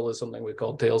Wholetail is something we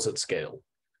call tails at scale.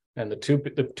 And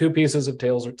the two pieces of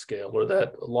tails at scale are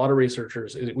that a lot of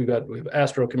researchers, we have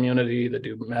Astro community that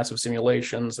do massive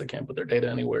simulations. They can't put their data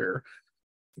anywhere.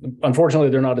 Unfortunately,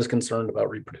 they're not as concerned about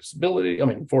reproducibility. I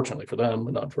mean, fortunately for them,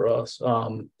 but not for us.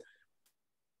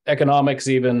 Economics,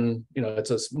 even,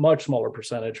 it's a much smaller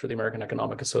percentage for the American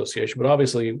Economic Association, but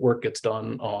obviously work gets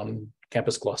done on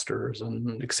campus clusters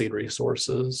and exceed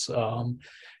resources.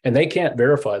 And they can't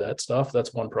verify that stuff.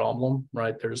 That's one problem,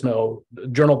 right? There's no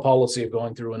journal policy of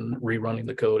going through and rerunning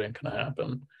the code ain't gonna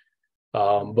happen.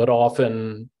 But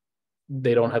often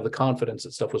they don't have the confidence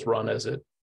that stuff was run as it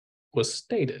was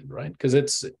stated, right? Because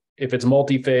if it's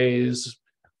multi-phase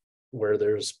where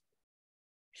there's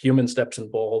human steps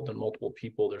involved and multiple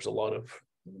people, there's a lot of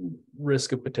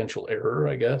risk of potential error,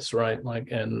 I guess, right? Like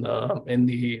in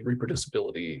the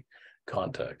reproducibility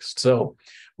context. So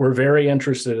we're very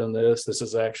interested in this. This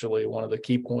is actually one of the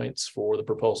key points for the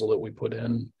proposal that we put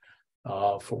in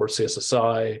for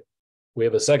CSSI. We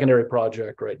have a secondary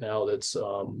project right now that's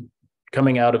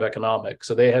coming out of economics.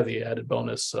 So they have the added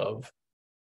bonus of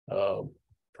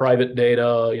private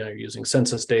data, you're using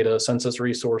census data, census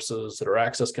resources that are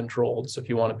access controlled. So if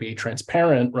you want to be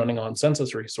transparent running on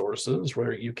census resources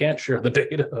where you can't share the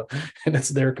data and it's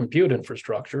their compute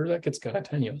infrastructure, that gets kind of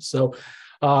tenuous. So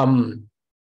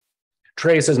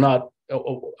Trace is not,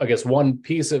 I guess one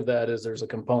piece of that is there's a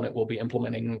component we'll be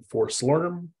implementing for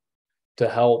Slurm to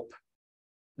help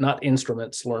not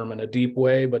instrument Slurm in a deep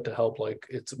way, but to help, like,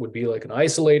 it would be like an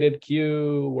isolated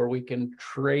queue where we can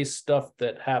trace stuff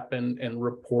that happened and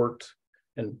report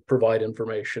and provide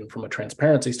information from a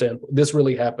transparency standpoint. This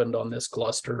really happened on this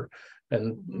cluster,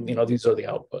 and these are the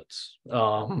outputs.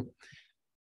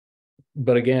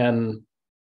 But again,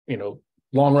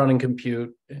 long running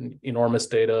compute and enormous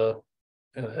data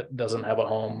that doesn't have a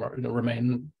home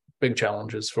remain big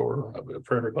challenges for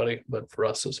everybody, but for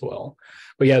us as well.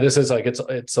 But yeah, this is like,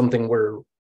 it's something we're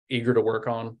eager to work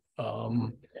on.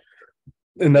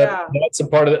 And that's a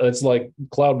part of it. It's like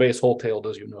cloud-based wholetail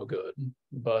does you no good,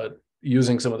 but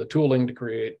using some of the tooling to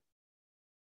create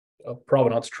a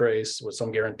provenance trace with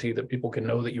some guarantee that people can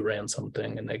know that you ran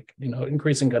something, and they,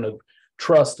 increasing kind of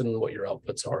trust in what your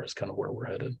outputs are is kind of where we're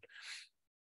headed.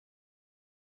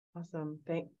 Awesome.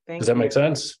 Thank Does that make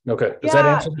sense? Okay. Does that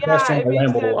answer the question? I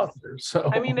rambled a lot there. So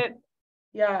I mean,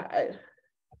 I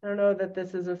don't know that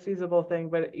this is a feasible thing,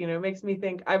 but it makes me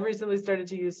think. I've recently started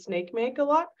to use SnakeMake a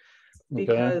lot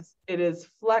because it is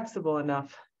flexible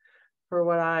enough for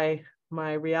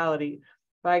my reality.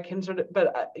 But I can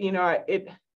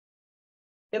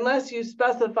unless you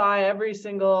specify every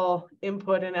single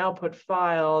input and output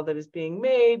file that is being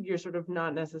made, you're sort of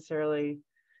not necessarily.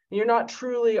 You're not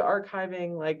truly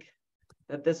archiving like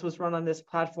that this was run on this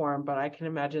platform, but I can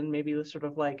imagine maybe sort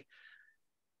of like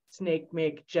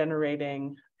SnakeMake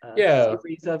generating a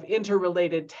series of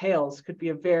interrelated tails could be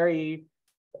a very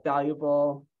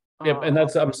valuable. Yep, and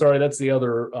that's the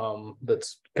other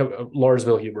that's Lars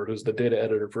Vilhuber, who's the data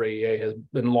editor for AEA, has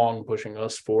been long pushing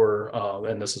us for,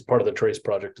 and this is part of the Trace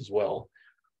project as well,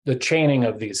 the chaining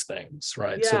of these things,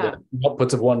 right? Yeah. So that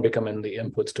outputs of one become in the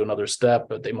inputs to another step,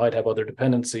 but they might have other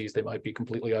dependencies. They might be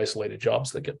completely isolated jobs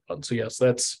that get done. So yes,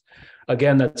 that's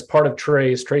part of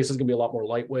Trace. Trace is going to be a lot more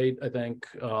lightweight, I think.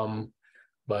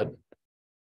 But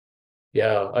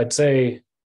yeah, I'd say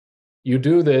you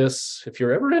do this if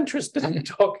you're ever interested in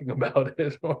talking about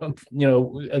it,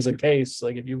 as a case,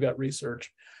 like if you've got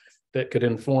research that could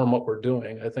inform what we're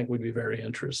doing, I think we'd be very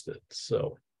interested.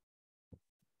 So.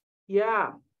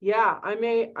 Yeah, I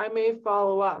may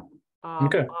follow up on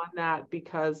that,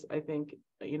 because I think,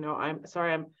 I'm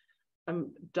sorry,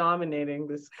 I'm dominating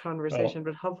this conversation,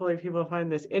 but hopefully people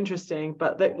find this interesting.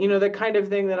 But the kind of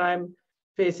thing that I'm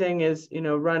facing is,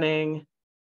 running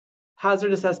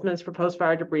hazard assessments for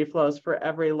post-fire debris flows for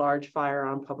every large fire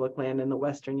on public land in the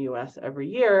Western US every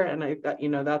year. And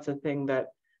that's a thing that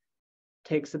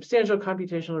takes substantial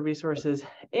computational resources.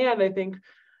 And I think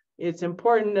it's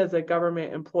important as a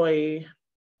government employee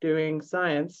doing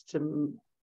science to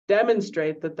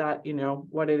demonstrate that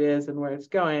what it is and where it's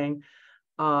going,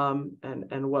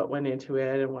 and what went into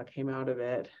it and what came out of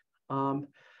it. But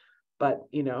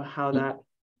how that,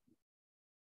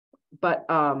 but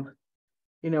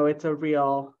it's a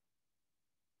real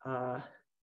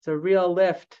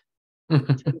lift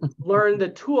to learn the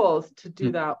tools to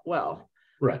do that well.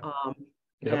 Right.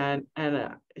 And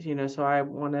so I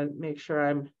want to make sure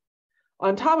I'm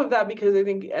on top of that, because I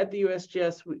think at the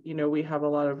USGS, we have a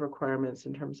lot of requirements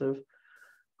in terms of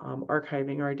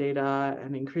archiving our data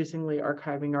and increasingly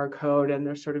archiving our code. And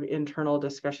there's sort of internal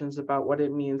discussions about what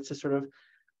it means to sort of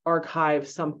archive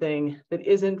something that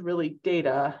isn't really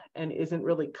data and isn't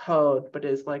really code, but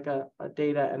is like a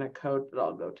data and a code that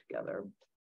all go together.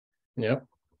 Yep.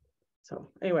 So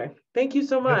anyway, thank you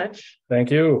so much. Thank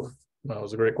you. That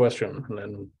was a great question. And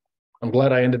then I'm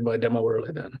glad I ended my demo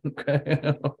early then.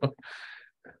 Okay.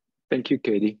 Thank you,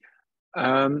 Katie.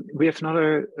 We have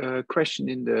another question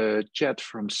in the chat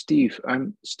from Steve.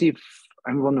 Steve,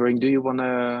 I'm wondering, do you want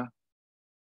to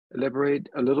elaborate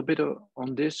a little bit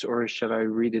on this, or shall I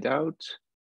read it out?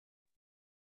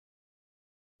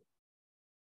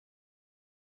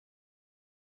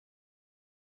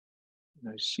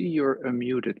 I see you're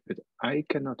unmuted, but I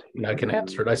cannot hear I can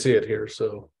answer it. I see it here,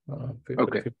 so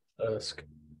okay. Ask.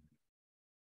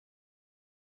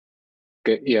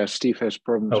 Okay, yeah, Steve has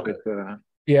problems with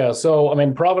yeah, so I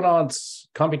mean, provenance,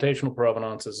 computational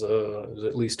provenance is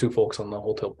at least two folks on the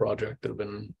Wholetail project that have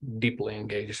been deeply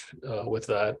engaged with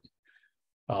that.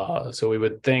 So we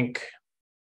would think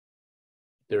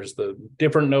there's the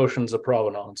different notions of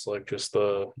provenance, like just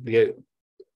the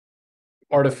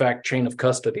artifact chain of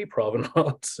custody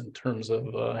provenance in terms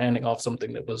of handing off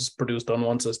something that was produced on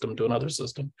one system to another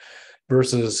system,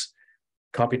 versus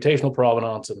computational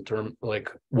provenance in terms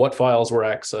like what files were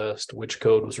accessed, which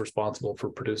code was responsible for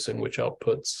producing which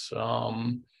outputs.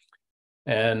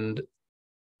 And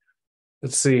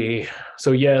let's see.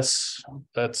 So yes,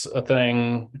 that's a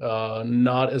thing.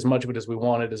 Not as much of it as we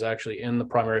wanted is actually in the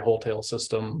primary wholetail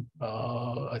system.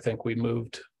 I think we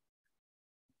moved,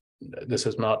 this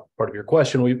is not part of your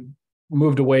question, we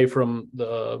moved away from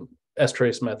the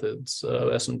strace methods,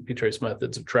 S&P trace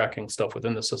methods of tracking stuff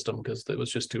within the system because it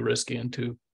was just too risky and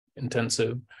too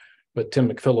intensive. But Tim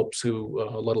McPhillips, who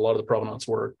led a lot of the provenance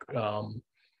work,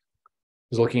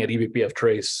 is looking at eBPF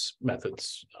trace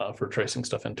methods for tracing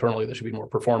stuff internally that should be more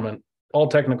performant. All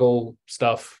technical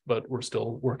stuff, but we're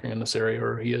still working in this area,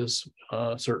 or he is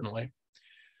certainly.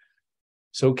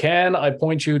 So can I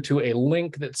point you to a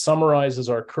link that summarizes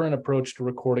our current approach to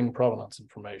recording provenance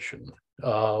information?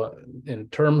 In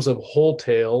terms of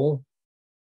wholetail,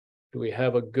 do we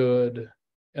have a good,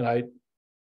 and if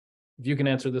you can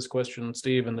answer this question,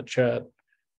 Steve, in the chat,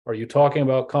 are you talking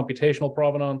about computational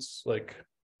provenance, like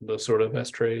the sort of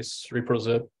strace,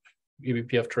 Reprozip,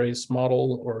 eBPF trace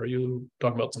model, or are you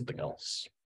talking about something else?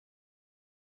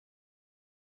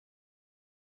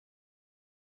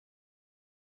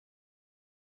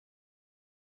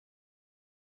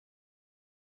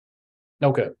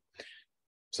 Okay.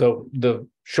 So the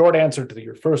short answer to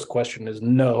your first question is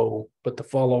no, but the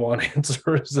follow-on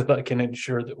answer is that I can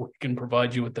ensure that we can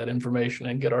provide you with that information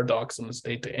and get our docs in the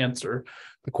state to answer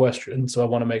the question. So I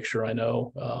want to make sure I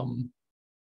know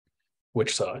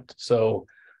which side. So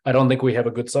I don't think we have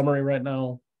a good summary right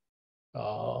now.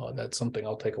 That's something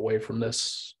I'll take away from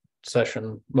this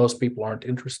session. Most people aren't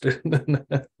interested in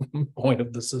the point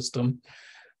of the system.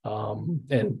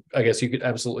 And I guess you could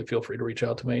absolutely feel free to reach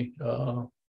out to me.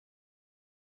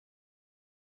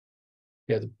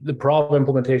 Yeah, the prov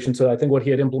implementation. So I think what he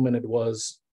had implemented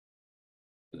was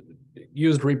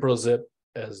used Reprozip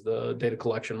as the data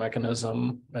collection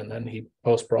mechanism, and then he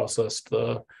post-processed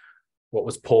what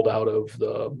was pulled out of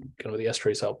the kind of the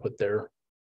strace output there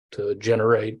to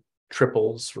generate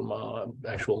triples from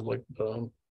actual like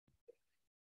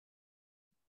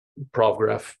prov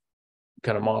graph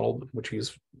kind of model, which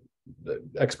he's the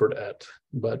expert at.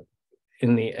 But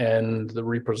in the end, the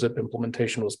Reprozip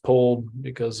implementation was pulled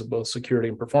because of both security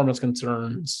and performance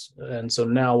concerns. And so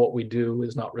now what we do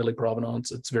is not really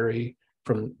provenance. It's very,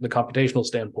 from the computational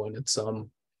standpoint,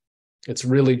 it's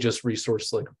really just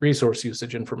resource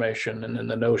usage information, and then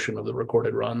the notion of the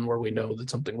recorded run where we know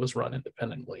that something was run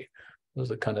independently.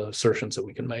 Those are the kind of assertions that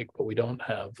we can make, but we don't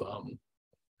have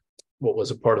what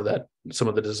was a part of that, some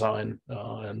of the design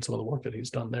and some of the work that he's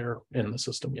done there in the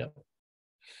system yet.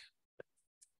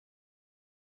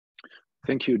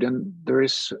 Thank you. Then there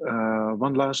is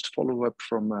one last follow-up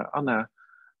from Anna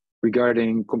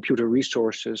regarding computer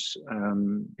resources.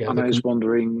 Anna is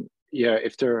wondering,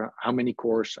 how many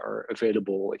cores are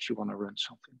available if you want to run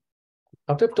something.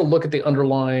 I'll have to look at the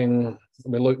underlying. I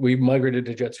mean, look, we migrated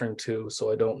to Jetstream 2,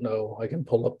 so I don't know. I can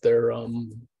pull up their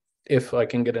if I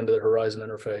can get into the Horizon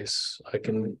interface, I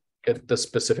can get the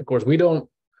specific cores.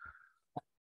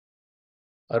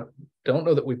 I don't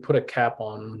know that we put a cap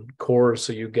on cores,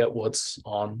 so you get what's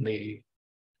on the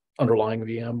underlying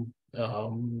VM,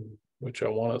 which I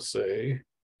want to say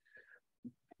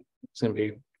it's going to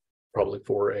be probably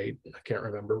 4 or 8. I can't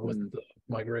remember with the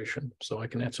migration, so I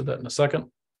can answer that in a second.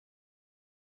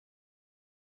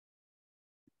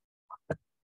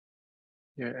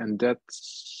 Yeah, and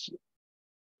that's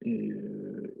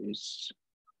is.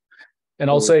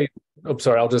 And I'll say,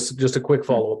 sorry, I'll just a quick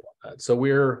follow up on that. So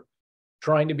we're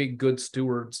trying to be good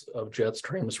stewards of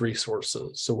Jetstream's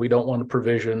resources. So we don't want to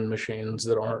provision machines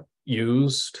that aren't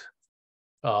used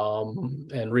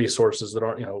and resources that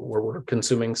aren't, where we're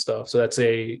consuming stuff. So that's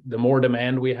the more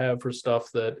demand we have for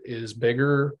stuff that is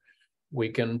bigger, we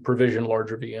can provision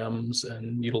larger VMs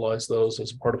and utilize those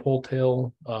as a part of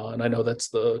wholetail. And I know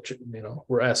that's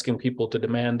we're asking people to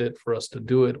demand it for us to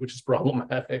do it, which is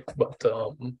problematic, but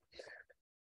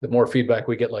the more feedback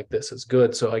we get like this is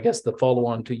good. So I guess the follow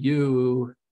on to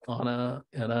you, Anna,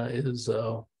 is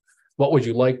what would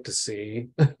you like to see?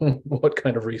 What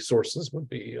kind of resources would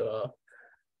be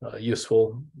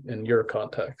useful in your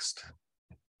context?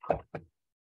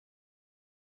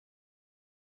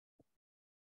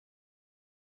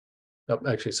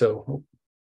 Actually,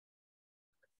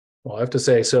 I have to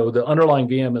say, so the underlying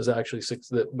VM is actually 6,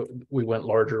 that we went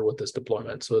larger with this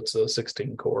deployment. So it's a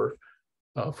 16 core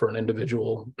for an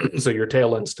individual. So your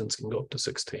tail instance can go up to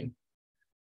 16.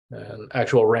 And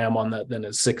actual RAM on that then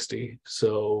is 60.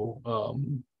 So,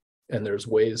 and there's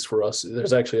ways for us,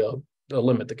 there's actually a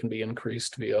limit that can be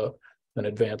increased via an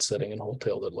advanced setting in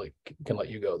wholetail that can let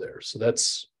you go there. So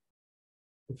that's,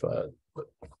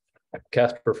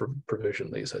 Casper for provision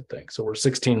these, I think. So we're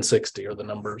 1660 are the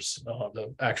numbers,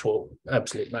 the actual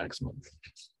absolute maximum.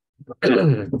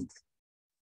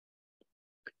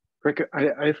 Greg,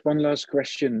 I have one last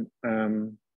question.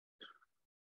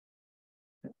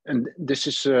 And this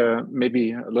is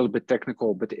maybe a little bit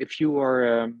technical, but if you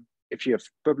are if you have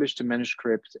published a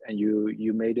manuscript and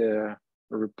you made a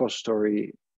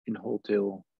repository in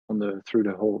Wholetail through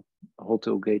the whole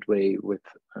Wholetail gateway with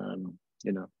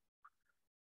you know,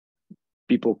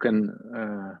 people can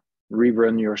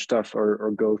rerun your stuff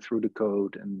or go through the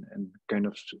code and kind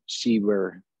of see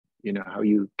where, you know, how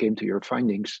you came to your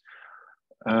findings.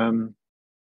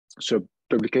 So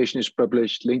publication is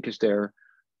published, link is there,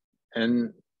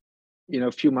 and you know,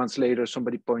 a few months later,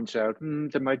 somebody points out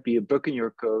there might be a bug in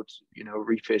your code. You know,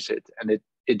 revisit, and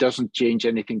it doesn't change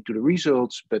anything to the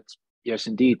results, but yes,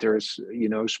 indeed, there's, you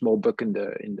know, a small bug in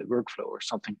the workflow or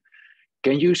something.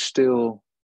 Can you still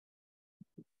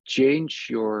change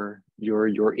your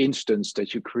instance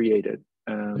that you created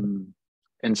and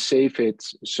save it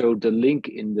so the link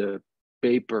in the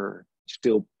paper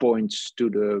still points to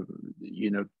the,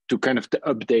 you know, to kind of the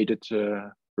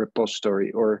updated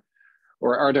repository, or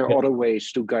are there other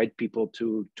ways to guide people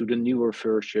to the newer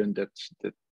version that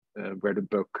where the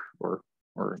bug or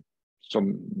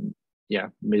some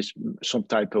some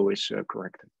typo is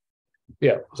corrected?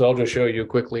 Yeah, so I'll just show you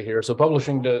quickly here. So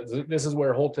publishing, this is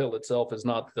where Wholetail itself is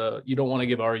not you don't want to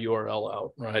give our URL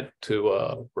out, right,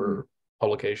 to for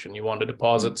publication. You want to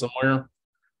deposit somewhere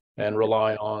and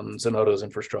rely on Zenodo's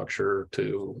infrastructure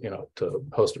to, you know, to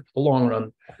host it for the long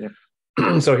run.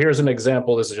 Yeah. So here's an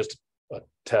example. This is just a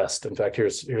test. In fact,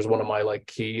 here's one of my like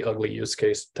key ugly use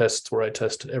case tests where I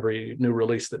test every new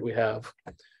release that we have.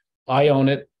 I own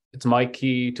it. It's my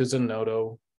key to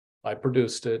Zenodo. I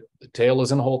produced it. The tail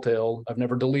is in Wholetail. I've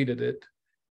never deleted it,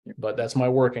 but that's my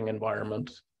working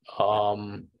environment.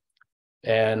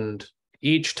 And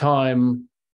each time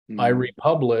I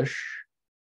republish,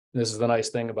 this is the nice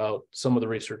thing about some of the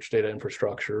research data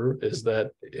infrastructure, is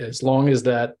that as long as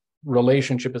that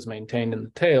relationship is maintained in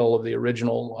the tail of the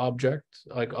original object,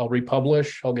 like I'll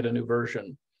republish, I'll get a new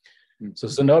version. So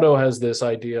Zenodo has this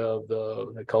idea of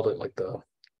they called it like the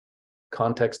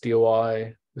context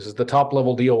DOI. This is the top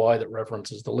level DOI that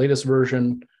references the latest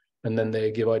version, and then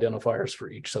they give identifiers for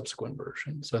each subsequent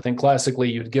version. So I think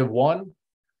classically you'd give one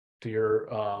to your,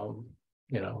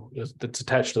 you know, that's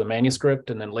attached to the manuscript,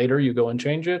 and then later you go and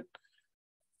change it.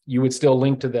 You would still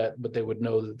link to that, but they would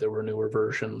know that there were newer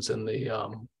versions in the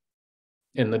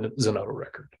Zenodo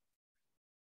record.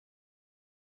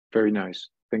 Very nice,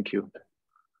 thank you.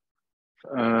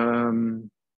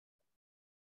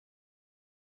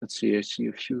 Let's see, I see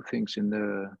a few things in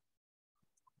the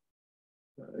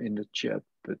chat,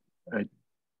 but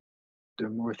there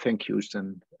are more thank yous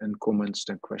and comments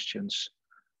than questions.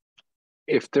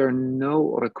 If there are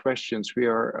no other questions, we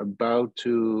are about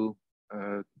to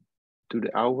the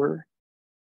hour.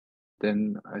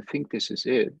 Then I think this is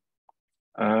it.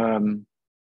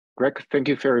 Greg, thank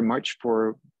you very much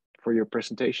for your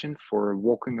presentation, for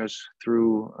walking us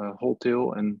through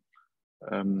Wholetail, and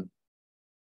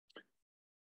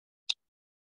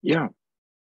yeah,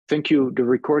 thank you. The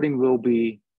recording will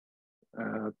be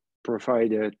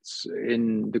provided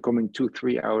in the coming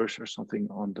 2-3 hours or something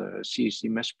on the CSD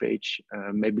mess page.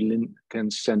 Maybe Lynn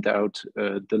can send out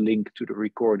the link to the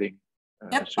recording,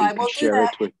 yep, so you I can will share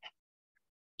it with,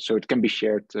 so it can be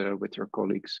shared with your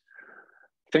colleagues.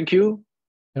 Thank you.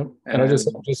 Yep. And I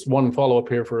just one follow up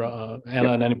here for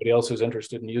Anna and anybody else who's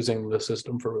interested in using the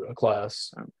system for a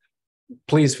class.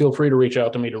 Please feel free to reach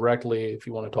out to me directly if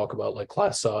you want to talk about like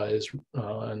class size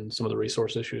and some of the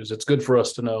resource issues. It's good for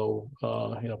us to know,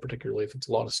 you know, particularly if it's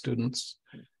a lot of students.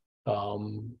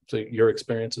 So your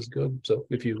experience is good. So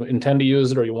if you intend to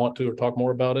use it or you want to or talk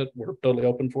more about it, we're totally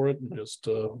open for it. And just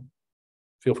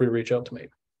feel free to reach out to me.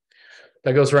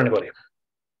 That goes for anybody.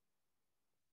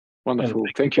 Wonderful.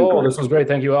 Thank you. Oh, this was great.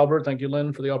 Thank you, Albert. Thank you,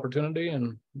 Lynn, for the opportunity.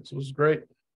 And this was great.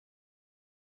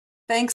 Thanks.